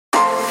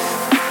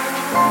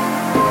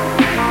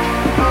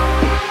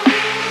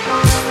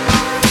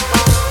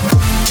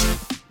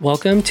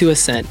Welcome to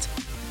Ascent,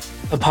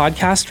 a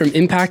podcast from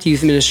Impact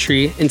Youth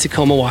Ministry in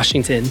Tacoma,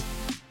 Washington.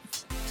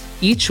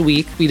 Each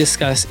week, we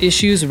discuss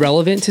issues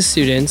relevant to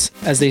students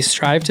as they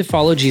strive to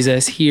follow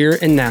Jesus here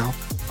and now,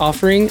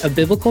 offering a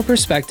biblical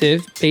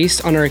perspective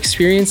based on our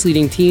experience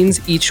leading teens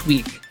each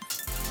week.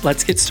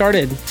 Let's get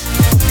started.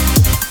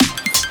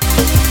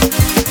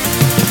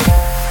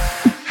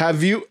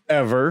 Have you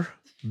ever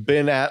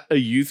been at a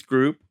youth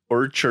group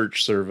or a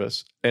church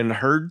service and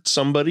heard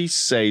somebody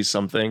say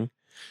something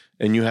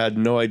and you had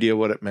no idea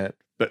what it meant,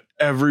 but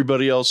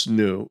everybody else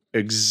knew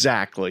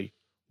exactly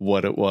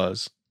what it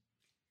was?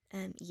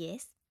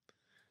 Yes.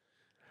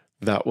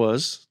 That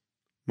was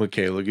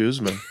Michaela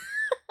Guzman.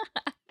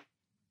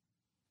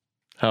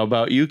 How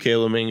about you,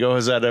 Kayla Mingo?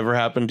 Has that ever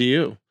happened to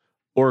you?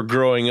 Or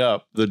growing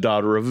up, the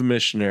daughter of a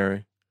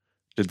missionary,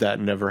 did that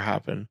never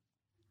happen?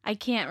 I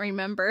can't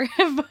remember,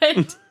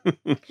 but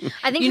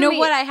I think you know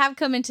what? I have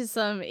come into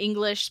some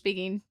English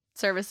speaking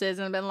services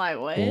and been like,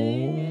 what?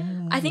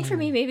 Oh. I think for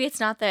me, maybe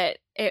it's not that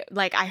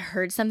I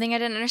heard something I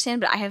didn't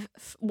understand, but I have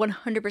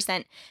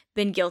 100%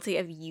 been guilty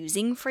of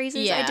using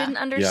phrases I didn't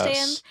understand.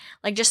 Yes.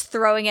 Like just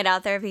throwing it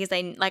out there because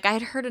I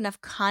had heard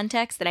enough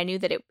context that I knew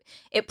that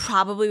it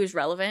probably was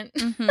relevant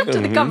to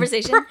the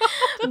conversation,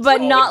 but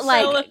not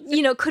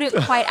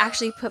couldn't quite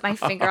actually put my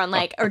finger on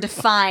or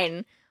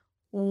define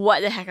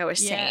what the heck I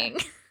was saying.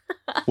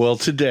 Well,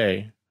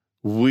 today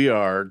we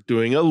are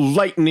doing a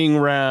lightning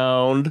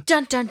round.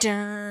 Dun dun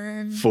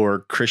dun. For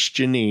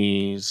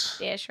Christianese.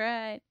 That's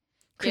right.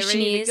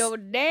 Christianese go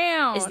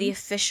down. is the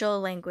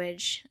official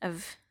language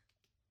of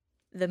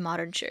the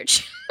modern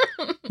church.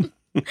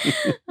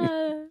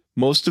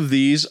 Most of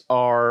these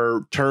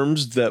are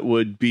terms that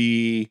would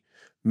be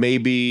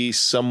maybe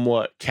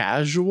somewhat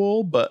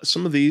casual, but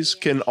some of these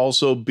can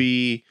also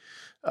be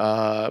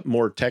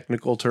more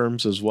technical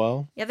terms as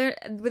well. Yeah,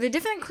 they're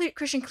different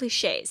Christian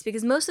cliches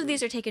because most of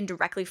these are taken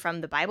directly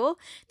from the Bible.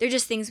 They're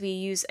just things we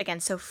use,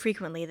 again, so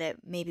frequently that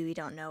maybe we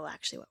don't know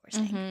actually what we're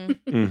saying.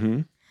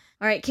 Mm-hmm.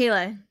 All right,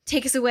 Kayla,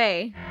 take us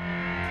away.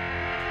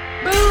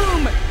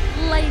 Boom!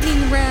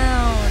 Lightning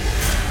round.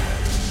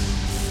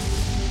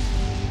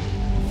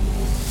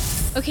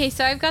 Okay,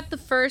 so I've got the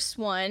first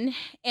one,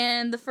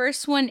 and the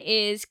first one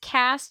is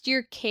cast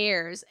your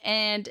cares,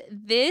 and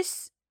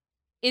this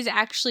is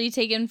actually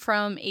taken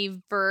from a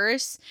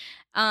verse,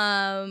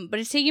 but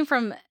it's taken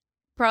from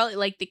probably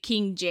like the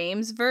King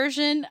James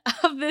version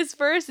of this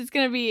verse. It's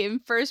going to be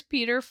in 1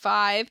 Peter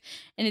 5,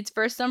 and it's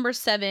verse number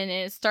 7, and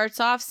it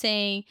starts off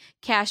saying,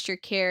 cast your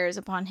cares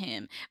upon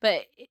him.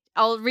 But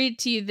I'll read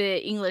to you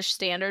the English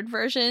Standard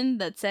Version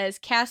that says,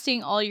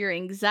 casting all your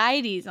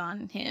anxieties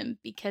on him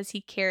because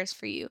he cares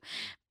for you.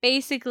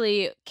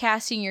 Basically,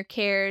 casting your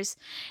cares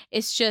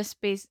is just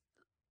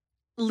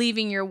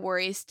leaving your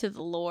worries to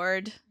the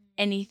Lord.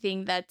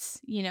 Anything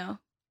that's,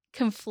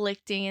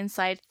 conflicting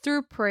inside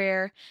through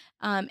prayer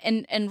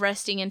and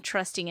resting and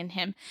trusting in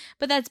him.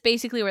 But that's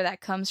basically where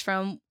that comes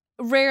from.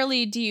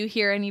 Rarely do you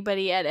hear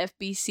anybody at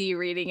FBC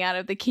reading out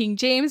of the King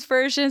James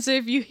Version. So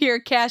if you hear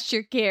cast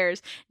your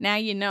cares, now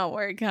you know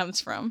where it comes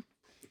from.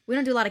 We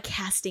don't do a lot of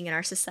casting in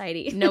our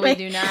society. No, we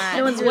do not.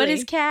 No one's What really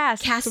is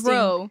cast? casting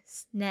Throw.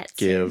 nets.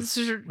 Give.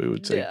 We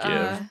would say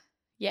give.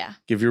 Yeah.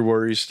 Give your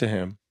worries to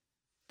him.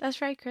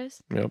 That's right,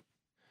 Chris. Yep.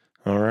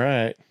 All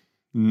right.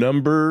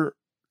 Number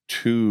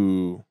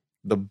 2,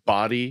 the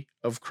body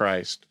of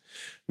Christ.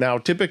 Now,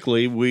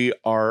 typically, we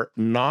are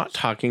not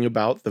talking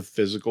about the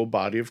physical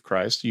body of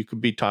Christ. You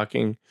could be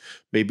talking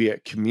maybe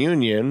at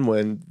communion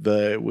when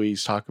we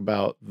talk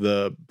about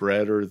the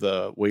bread or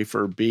the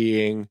wafer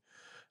being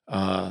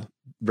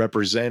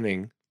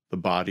representing the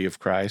body of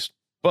Christ.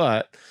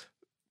 But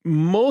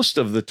most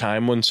of the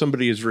time when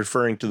somebody is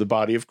referring to the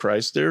body of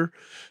Christ, they're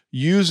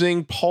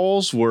using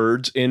Paul's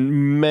words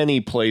in many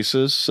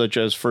places, such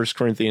as 1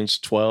 Corinthians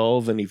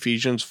 12 and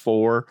Ephesians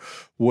 4,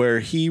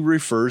 where he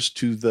refers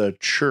to the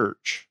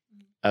church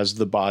as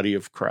the body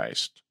of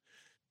Christ.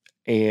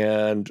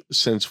 And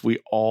since we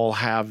all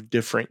have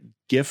different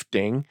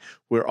gifting,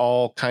 we're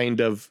all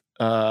kind of,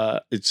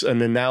 it's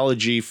an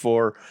analogy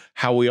for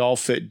how we all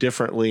fit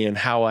differently and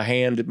how a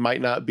hand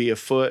might not be a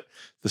foot,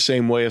 the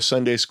same way a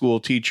Sunday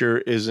school teacher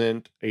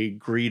isn't a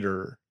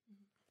greeter.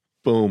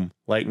 Boom,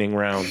 lightning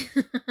round.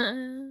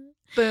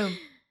 Boom.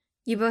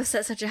 You both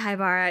set such a high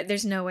bar.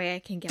 There's no way I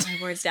can get my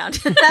words down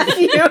to that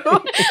view.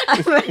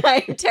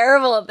 I'm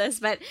terrible at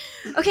this, but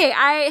okay,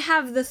 I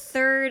have the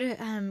third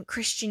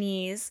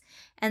Christianese,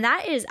 and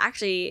that is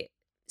actually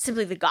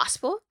simply the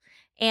gospel.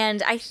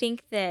 And I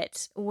think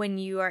that when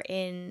you are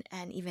in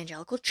an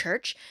evangelical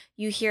church,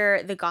 you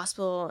hear the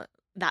gospel,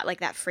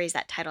 that phrase,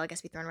 that title, I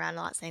guess, be thrown around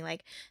a lot, saying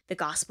the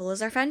gospel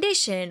is our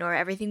foundation, or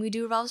everything we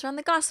do revolves around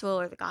the gospel,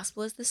 or the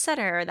gospel is the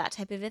center, or that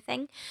type of a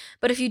thing.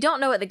 But if you don't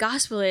know what the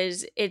gospel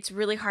is, it's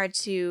really hard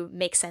to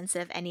make sense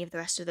of any of the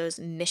rest of those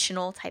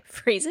missional type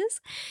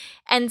phrases.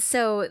 And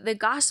so the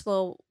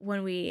gospel,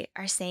 when we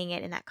are saying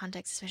it in that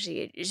context, especially,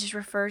 it just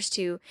refers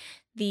to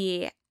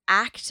the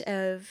act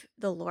of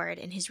the Lord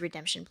in his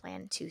redemption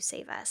plan to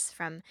save us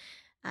from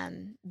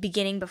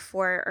beginning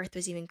before earth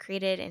was even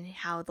created, and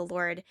how the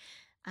Lord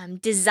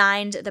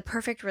designed the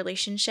perfect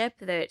relationship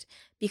that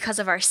because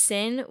of our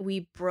sin,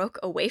 we broke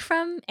away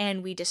from,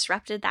 and we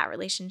disrupted that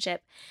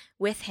relationship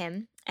with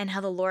him, and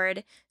how the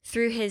Lord,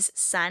 through his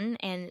Son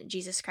and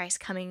Jesus Christ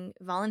coming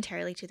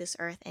voluntarily to this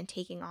earth and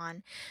taking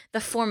on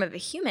the form of a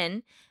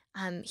human,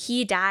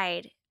 he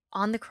died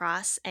on the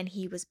cross, and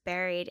he was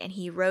buried, and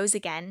he rose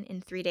again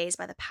in 3 days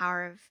by the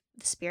power of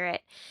the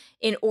Spirit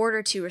in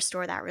order to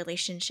restore that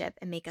relationship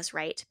and make us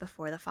right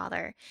before the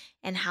Father.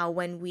 And how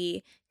when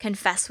we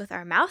confess with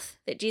our mouth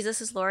that Jesus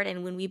is Lord,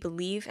 and when we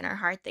believe in our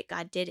heart that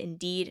God did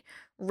indeed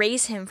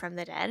raise him from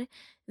the dead,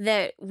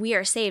 that we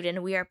are saved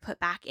and we are put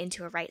back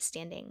into a right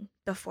standing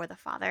before the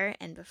Father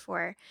and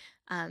before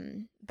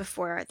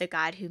the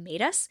God who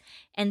made us.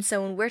 And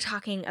so when we're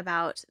talking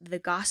about the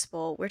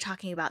gospel, we're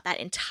talking about that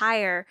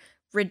entire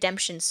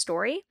redemption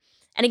story.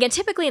 And again,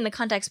 typically in the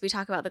context, we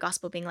talk about the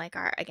gospel being like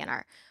our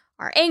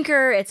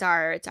anchor, it's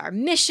our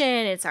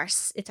mission, it's our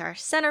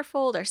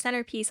centerfold, our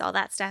centerpiece, all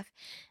that stuff.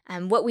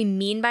 What we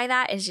mean by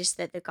that is just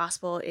that the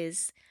gospel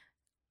is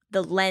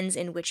the lens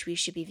in which we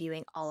should be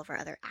viewing all of our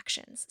other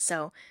actions.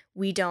 So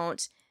we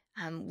don't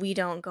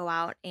go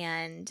out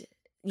and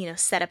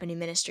set up a new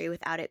ministry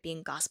without it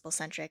being gospel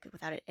centric,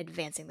 without it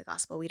advancing the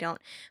gospel. We don't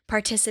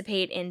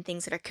participate in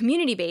things that are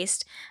community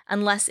based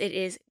unless it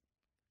is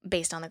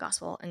based on the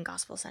gospel and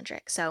gospel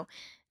centric. So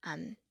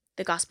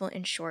the gospel,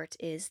 in short,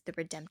 is the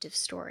redemptive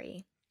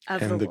story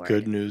of the Lord. And the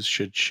good news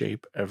should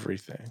shape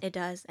everything. It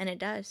does, and it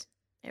does.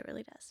 It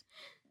really does.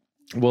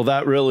 Well,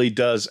 that really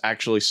does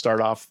actually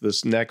start off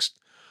this next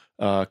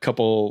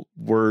couple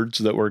words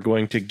that we're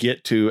going to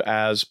get to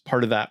as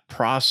part of that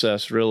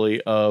process, really,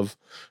 of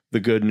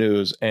the good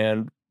news.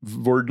 And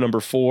word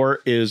number 4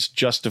 is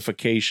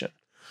justification.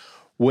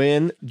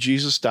 When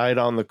Jesus died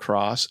on the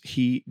cross,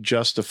 he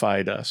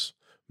justified us,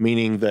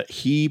 meaning that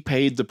he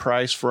paid the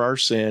price for our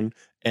sin.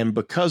 And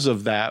because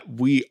of that,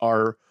 we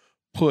are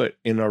put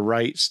in a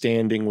right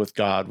standing with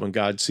God. When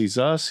God sees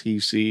us, he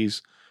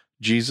sees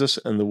Jesus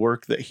and the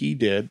work that he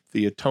did,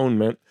 the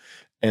atonement,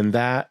 and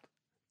that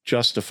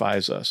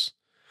justifies us.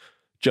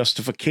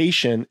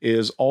 Justification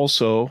is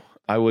also,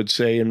 I would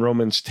say, in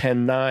Romans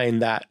 10:9,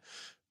 that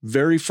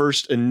very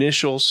first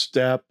initial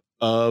step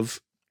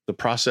of the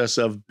process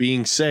of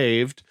being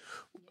saved,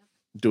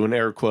 doing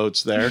air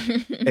quotes there,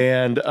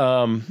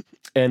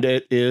 and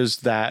it is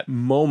that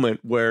moment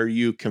where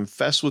you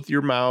confess with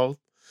your mouth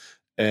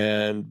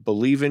and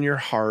believe in your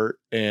heart,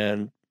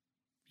 and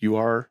you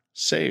are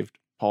saved,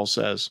 Paul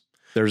says.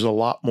 There's a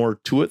lot more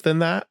to it than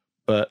that,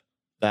 but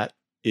that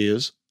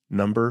is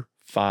number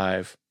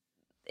 5.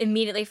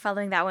 Immediately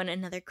following that one,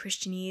 another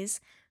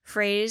Christianese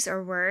phrase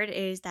or word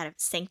is that of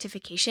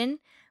sanctification,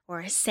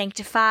 or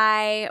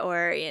sanctify,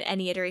 or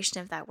any iteration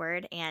of that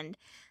word. And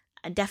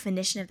a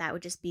definition of that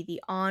would just be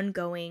the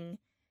ongoing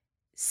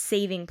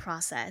saving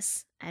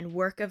process and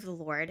work of the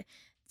Lord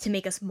to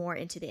make us more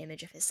into the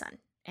image of his Son.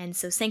 And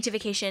so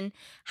sanctification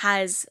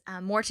has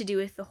more to do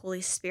with the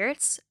Holy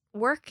Spirit's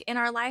work in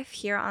our life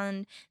here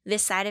on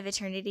this side of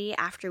eternity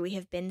after we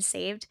have been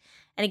saved.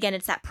 And again,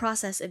 it's that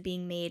process of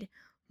being made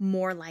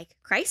more like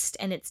Christ,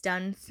 and it's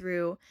done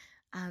through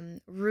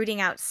rooting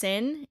out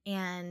sin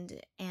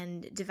and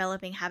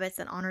developing habits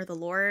that honor the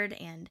Lord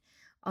and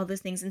all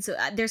those things. And so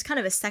there's kind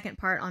of a second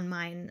part on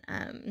mine,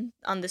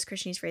 on this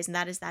Christianese phrase, and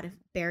that is that of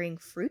bearing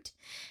fruit.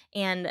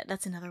 And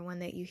that's another one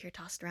that you hear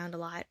tossed around a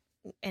lot.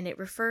 And it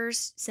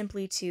refers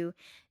simply to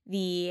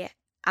the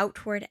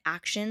outward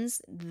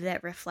actions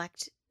that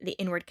reflect the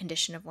inward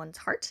condition of one's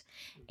heart.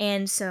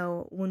 And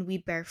so when we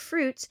bear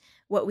fruit,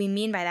 what we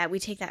mean by that, we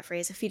take that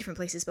phrase a few different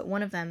places, but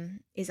one of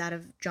them is out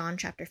of John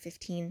chapter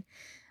 15,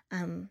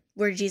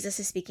 where Jesus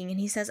is speaking, and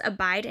he says,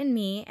 "Abide in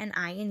me and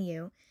I in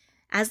you.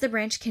 As the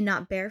branch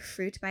cannot bear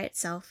fruit by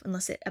itself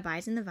unless it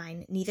abides in the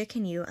vine, neither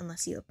can you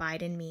unless you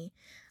abide in me.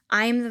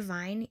 I am the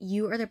vine,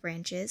 you are the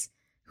branches.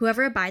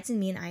 Whoever abides in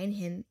me and I in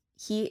him,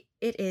 he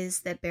it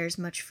is that bears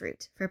much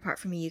fruit. For apart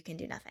from me, you can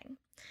do nothing."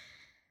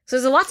 So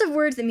there's lots of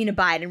words that mean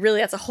abide, and really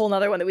that's a whole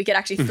nother one that we could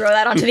actually throw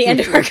that onto the end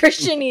of our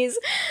Christianese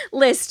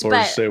list.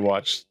 Or say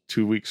watch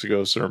 2 weeks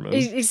ago sermon.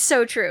 It's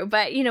so true.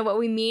 But what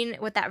we mean,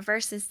 what that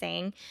verse is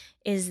saying,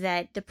 is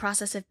that the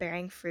process of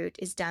bearing fruit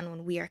is done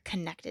when we are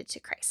connected to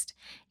Christ.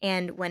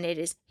 And when it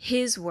is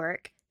his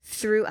work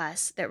through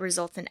us that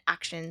results in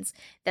actions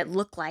that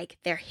look like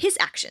they're his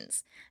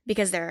actions,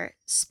 because they're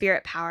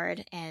spirit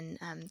powered and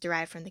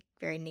derived from the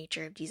very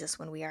nature of Jesus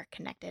when we are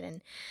connected.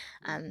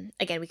 And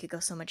again, we could go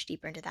so much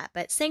deeper into that.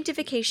 But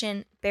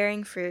sanctification,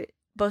 bearing fruit,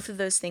 both of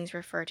those things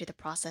refer to the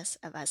process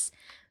of us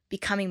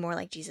becoming more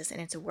like Jesus, and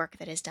it's a work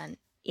that is done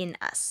in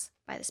us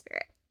by the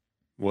Spirit.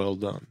 Well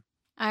done.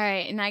 All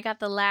right, and I got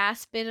the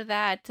last bit of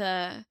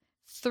that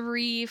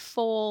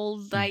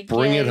threefold, I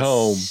Bring guess. it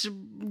home.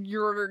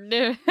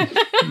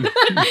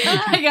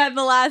 I got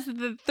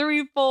the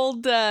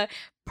threefold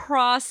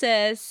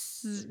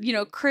process,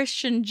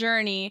 Christian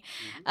journey.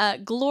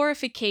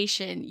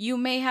 Glorification. You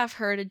may have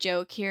heard a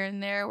joke here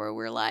and there where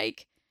we're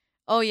like,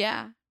 oh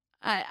yeah,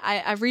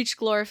 I've reached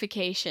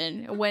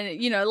glorification. When,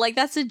 like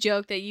that's a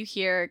joke that you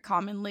hear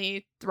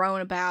commonly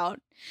thrown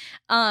about.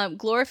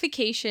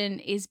 Glorification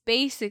is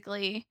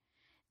basically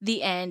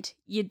the end.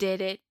 You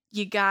did it.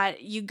 You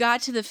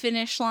got to the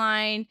finish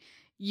line.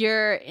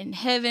 You're in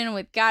heaven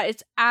with God.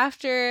 It's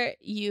after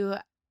you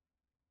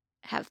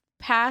have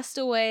passed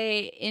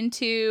away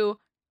into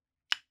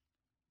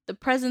the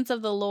presence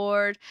of the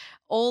Lord,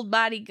 old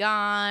body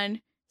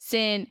gone,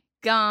 sin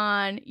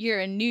gone, you're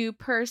a new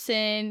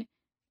person,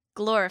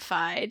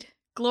 glorified.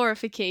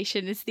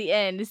 Glorification is the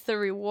end. It's the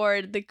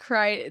reward,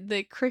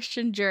 the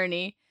Christian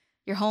journey.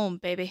 You're home,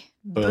 baby.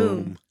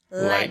 Boom.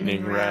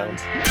 Lightning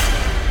round.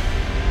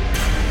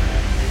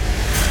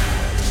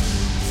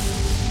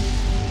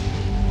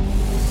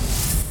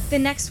 The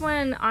next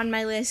one on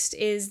my list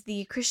is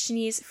the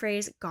Christianese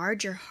phrase,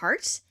 guard your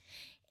heart.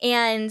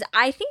 And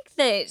I think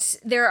that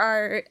there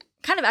are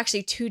kind of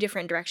actually two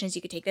different directions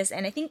you could take this.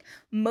 And I think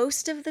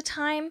most of the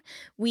time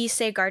we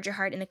say guard your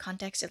heart in the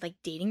context of like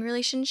dating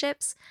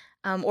relationships,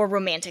 or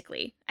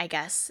romantically, I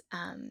guess.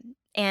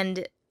 And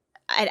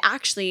it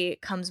actually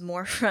comes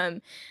more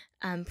from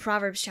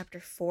Proverbs chapter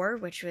 4,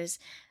 which was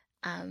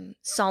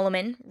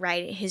Solomon,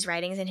 his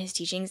writings and his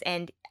teachings.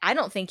 And I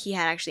don't think he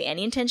had actually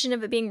any intention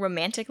of it being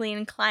romantically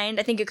inclined.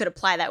 I think it could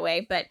apply that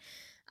way, but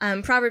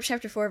Proverbs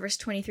chapter 4, verse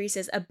 23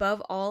 says,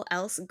 above all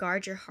else,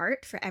 guard your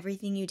heart, for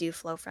everything you do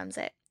flows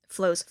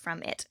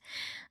from it.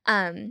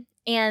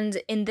 And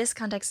in this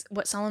context,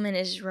 what Solomon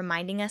is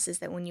reminding us is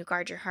that when you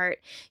guard your heart,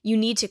 you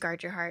need to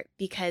guard your heart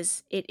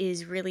because it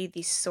is really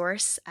the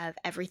source of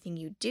everything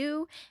you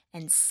do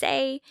and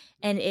say,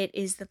 and it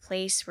is the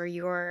place where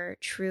your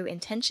true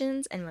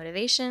intentions and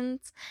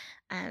motivations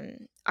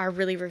are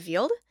really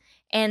revealed.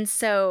 And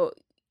so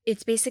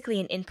it's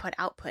basically an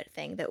input-output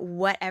thing, that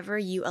whatever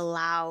you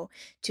allow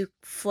to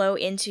flow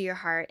into your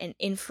heart and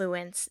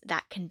influence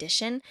that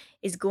condition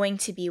is going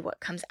to be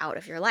what comes out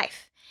of your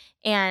life.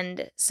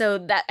 And so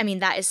that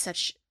is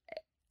such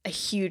a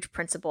huge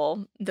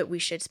principle that we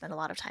should spend a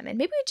lot of time in.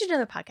 Maybe we should do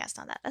another podcast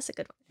on that. That's a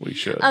good one. We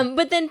should.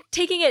 But then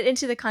taking it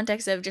into the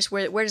context of just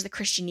where does the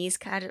Christianese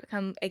kind of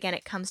come? Again,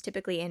 it comes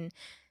typically in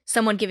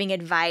someone giving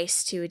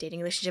advice to a dating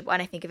relationship.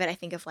 When I think of it, I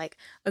think of like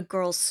a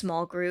girls'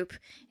 small group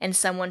and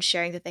someone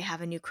sharing that they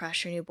have a new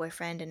crush or new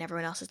boyfriend, and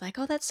everyone else is like,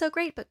 oh, that's so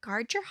great, but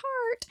guard your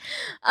heart.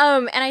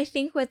 And I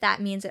think what that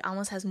means, it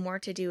almost has more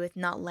to do with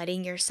not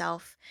letting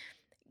yourself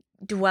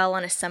dwell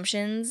on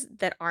assumptions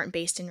that aren't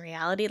based in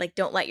reality. Like,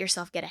 don't let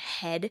yourself get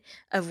ahead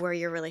of where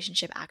your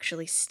relationship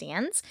actually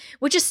stands,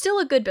 which is still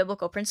a good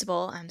biblical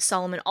principle.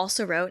 Solomon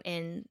also wrote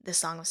in the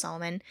Song of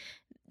Solomon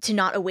to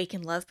not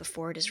awaken love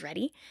before it is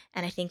ready.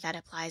 And I think that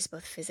applies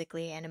both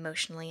physically and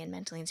emotionally and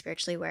mentally and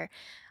spiritually, where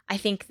I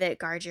think that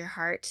guard your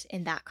heart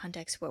in that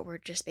context, what we're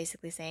just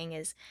basically saying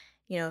is,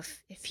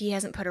 if he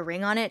hasn't put a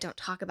ring on it, don't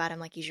talk about him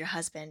like he's your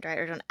husband, right?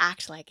 Or don't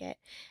act like it,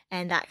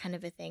 and that kind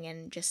of a thing.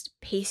 And just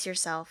pace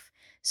yourself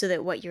so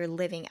that what you're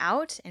living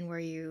out and where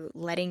you're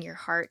letting your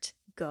heart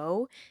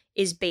go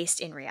is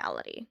based in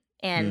reality.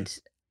 And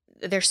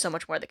there's so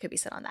much more that could be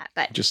said on that,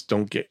 but just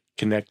don't get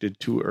connected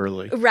too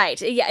early.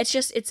 Right. Yeah.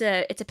 It's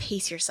a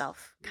pace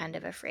yourself kind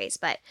of a phrase,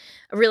 but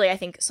really I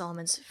think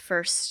Solomon's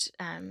first,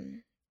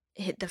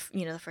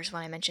 the first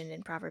one I mentioned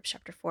in Proverbs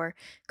chapter 4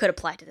 could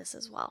apply to this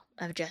as well,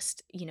 of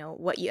just,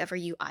 whatever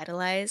you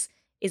idolize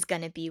is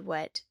going to be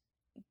what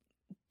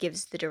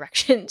gives the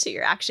direction to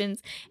your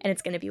actions, and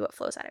it's going to be what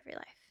flows out of your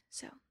life.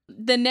 So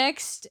the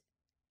next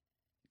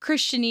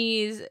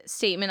Christianese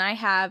statement I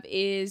have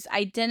is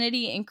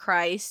identity in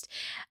Christ.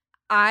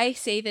 I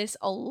say this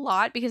a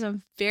lot because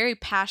I'm very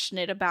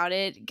passionate about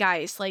it.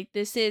 Guys, like,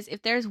 this is,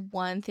 if there's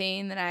one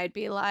thing that I'd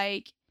be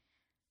like,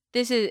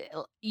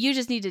 you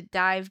just need to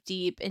dive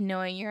deep in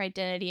knowing your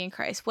identity in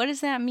Christ. What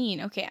does that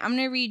mean? Okay, I'm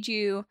going to read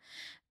you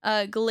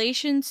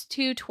Galatians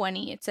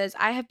 2:20. It says,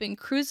 I have been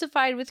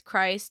crucified with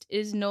Christ. It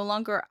is no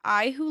longer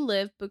I who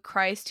live, but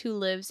Christ who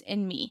lives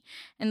in me.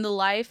 And the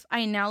life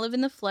I now live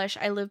in the flesh,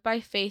 I live by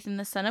faith in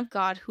the Son of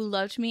God who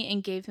loved me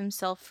and gave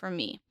himself for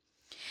me.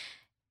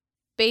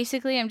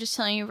 Basically, I'm just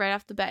telling you right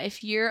off the bat,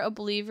 if you're a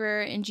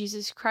believer in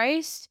Jesus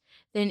Christ,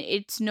 then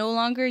it's no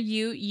longer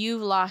you.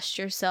 You've lost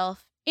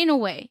yourself. In a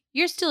way,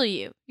 you're still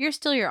you. You're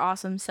still your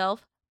awesome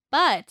self.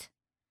 But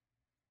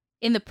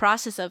in the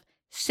process of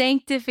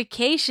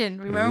sanctification,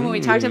 remember when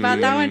we talked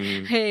about that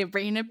one? Hey,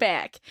 bringing it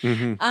back.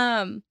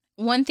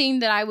 One thing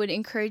that I would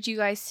encourage you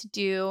guys to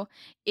do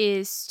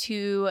is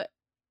to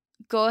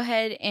go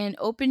ahead and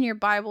open your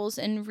Bibles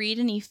and read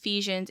in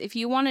Ephesians. If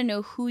you want to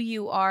know who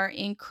you are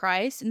in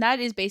Christ, and that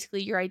is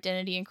basically your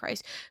identity in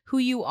Christ, who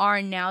you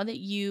are now that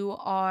you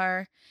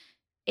are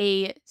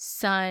a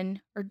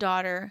son or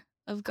daughter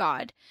of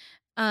God.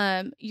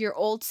 Your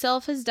old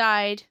self has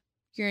died.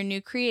 You're a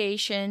new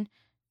creation.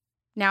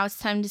 Now it's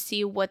time to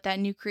see what that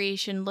new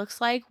creation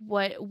looks like,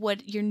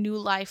 what your new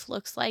life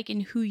looks like,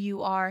 and who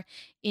you are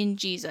in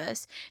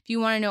Jesus. If you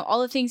want to know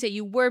all the things that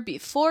you were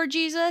before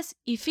Jesus,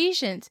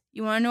 Ephesians.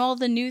 You want to know all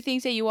the new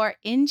things that you are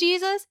in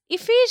Jesus,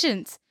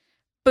 Ephesians.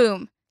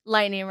 Boom.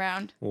 Lightning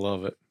round.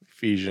 Love it.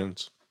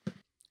 Ephesians.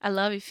 I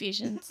love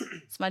Ephesians.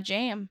 It's my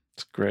jam.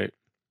 It's great.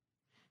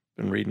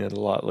 Been reading it a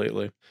lot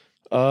lately.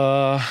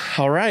 All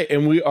right.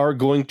 And we are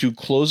going to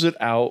close it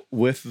out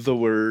with the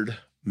word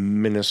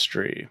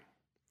ministry,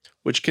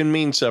 which can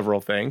mean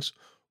several things.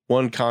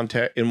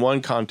 In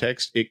one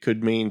context, it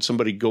could mean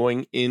somebody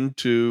going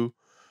into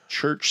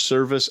church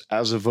service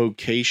as a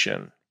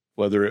vocation,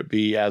 whether it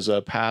be as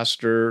a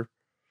pastor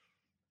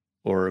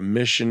or a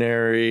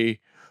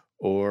missionary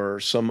or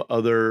some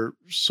other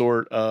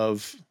sort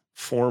of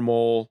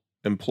formal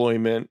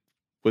employment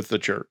with the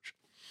church.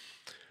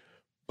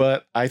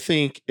 But I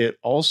think it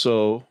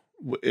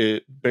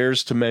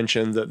bears to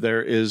mention that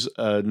there is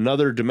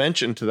another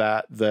dimension to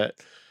that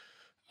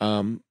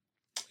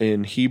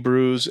in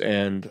Hebrews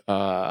and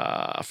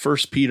 1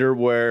 Peter,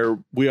 where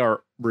we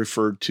are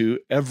referred to,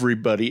 every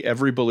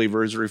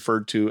believer is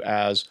referred to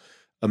as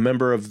a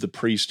member of the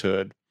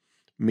priesthood,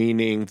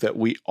 meaning that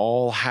we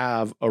all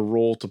have a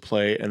role to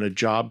play and a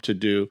job to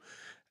do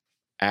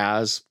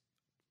as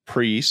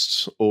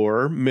priests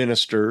or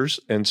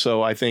ministers. And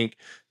so I think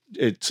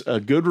it's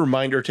a good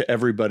reminder to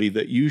everybody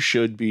that you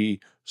should be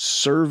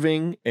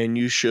serving and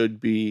you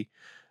should be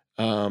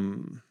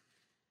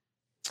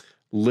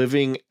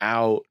living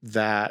out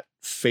that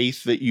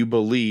faith that you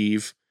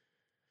believe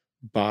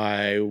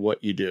by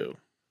what you do.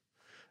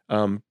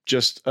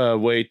 Just a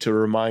way to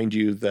remind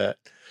you that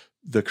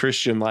the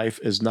Christian life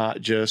is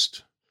not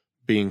just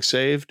being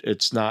saved.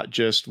 It's not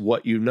just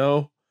what you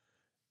know.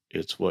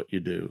 It's what you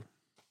do.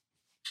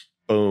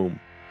 Boom.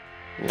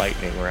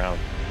 Lightning round.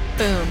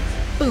 Boom,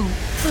 boom,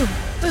 boom,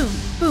 boom,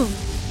 boom,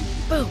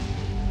 boom.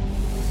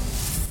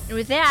 And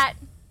with that,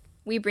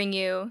 we bring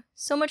you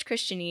so much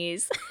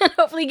Christianese,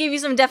 hopefully give you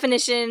some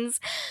definitions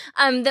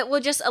that will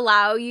just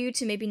allow you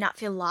to maybe not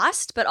feel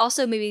lost, but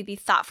also maybe be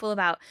thoughtful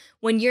about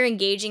when you're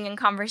engaging in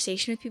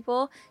conversation with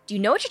people. Do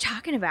you know what you're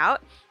talking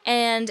about?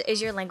 And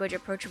is your language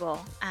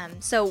approachable?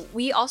 So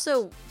we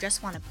also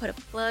just want to put a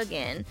plug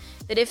in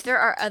that if there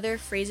are other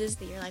phrases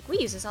that you're like, we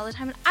use this all the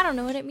time and I don't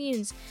know what it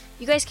means,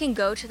 you guys can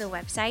go to the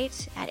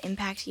website at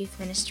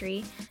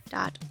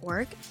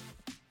impactyouthministry.org.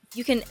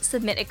 You can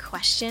submit a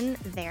question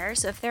there.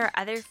 So if there are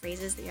other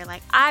phrases that you're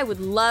like, I would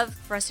love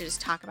for us to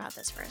just talk about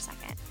this for a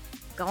second,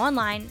 go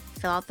online,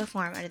 fill out the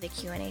form under the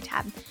Q&A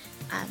tab,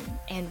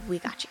 and we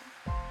got you.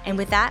 And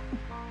with that,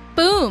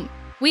 Boom,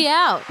 we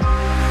out.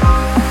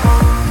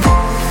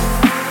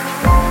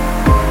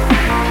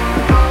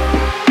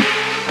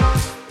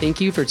 Thank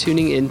you for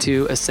tuning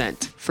into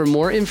Ascent. For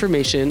more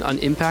information on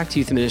Impact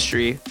Youth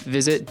Ministry,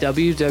 visit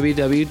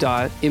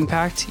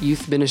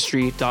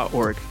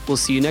www.impactyouthministry.org. We'll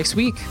see you next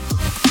week.